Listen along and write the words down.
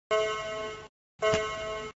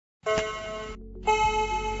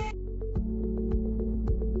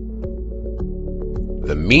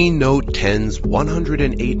The Mi Note 10's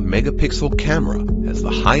 108 megapixel camera has the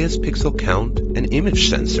highest pixel count and image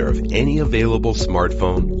sensor of any available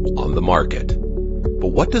smartphone on the market. But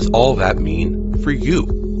what does all that mean for you?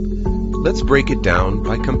 Let's break it down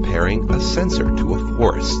by comparing a sensor to a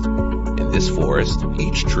forest. In this forest,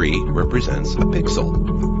 each tree represents a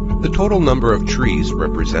pixel. The total number of trees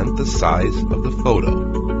represent the size of the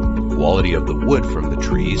photo. The quality of the wood from the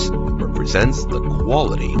trees represents the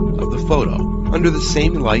quality of the photo. Under the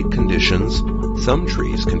same light conditions, some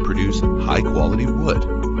trees can produce high-quality wood.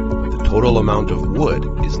 The total amount of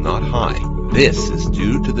wood is not high. This is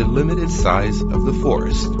due to the limited size of the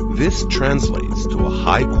forest. This translates to a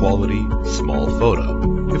high-quality, small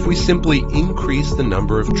photo. If we simply increase the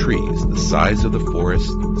number of trees, the size of the forest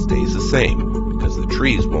stays the same, because the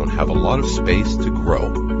trees won't have a lot of space to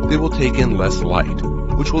grow. They will take in less light,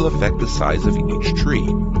 which will affect the size of each tree.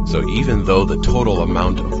 So even though the total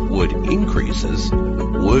amount of wood increases,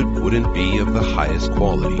 the wood wouldn't be of the highest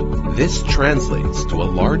quality. This translates to a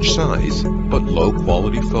large size but low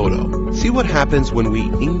quality photo. See what happens when we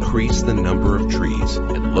increase the number of trees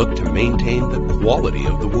and look to maintain the quality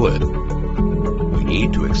of the wood. We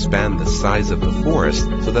need to expand the size of the forest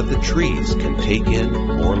so that the trees can take in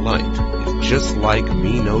more light. It's just like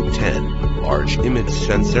Mi Note 10, large image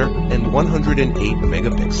sensor and 108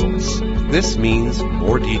 megapixels. This means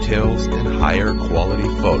more details and higher quality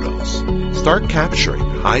photos. Start capturing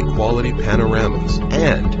high quality panoramas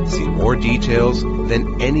and see more details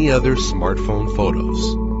than any other smartphone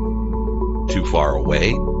photos. Too far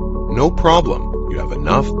away? No problem. You have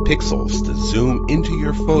enough pixels to zoom into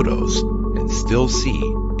your photos and still see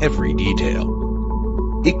every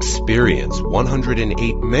detail. Experience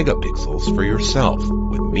 108 megapixels for yourself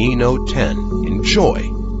with Mi Note 10.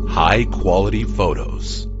 Enjoy high quality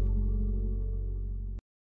photos.